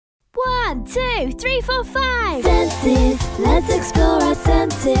1, 2, 3, 4, 5. Senses, let's explore our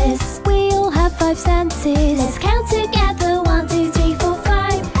senses. We all have 5 senses. Let's count together. 1, 2, 3, 4,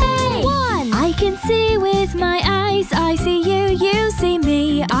 5. Hey! 1. I can see with my eyes. I see you, you see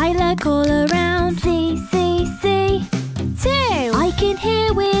me. I look all around. See, see, see. 2. I can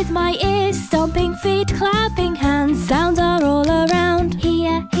hear with my ears. Stomping feet, clapping hands. Sounds are all around.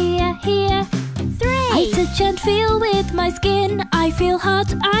 Here, here, here. 3. I touch and feel with my skin. I feel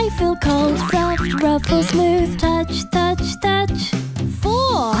hot, I feel cold. Soft, rough or smooth. Touch, touch, touch. 4.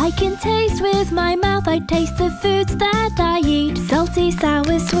 I can taste with my mouth. I taste the foods that I eat. Salty,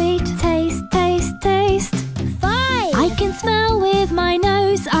 sour, sweet. Taste, taste, taste. 5. I can smell with my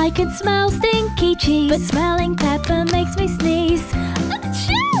nose. I can smell stinky cheese. But smelling pepper makes me sneeze.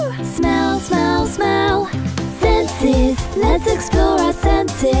 Achoo! Smell, smell, smell. Senses, let's explore our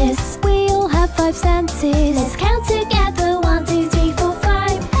senses. We all have 5 senses. Let's count together. 1, 2, 3, 4,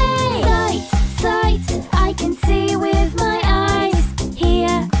 5. Hey! Sight, sight. I can see with my eyes.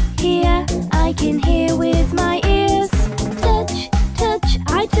 Hear, hear. I can hear with my ears. Touch, touch.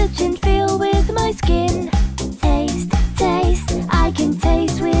 I touch and feel with my skin. Taste, taste. I can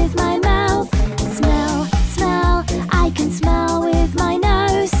taste with my mouth. Smell, smell. I can smell with my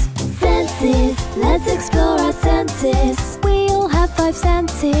nose. Senses, let's explore our senses. We all have 5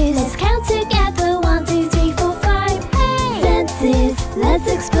 senses. Let's count together. 1, 2, 3, 4, 5. Hey! Senses, let's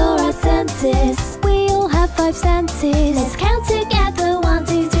explore our senses. We all have 5 senses. Let's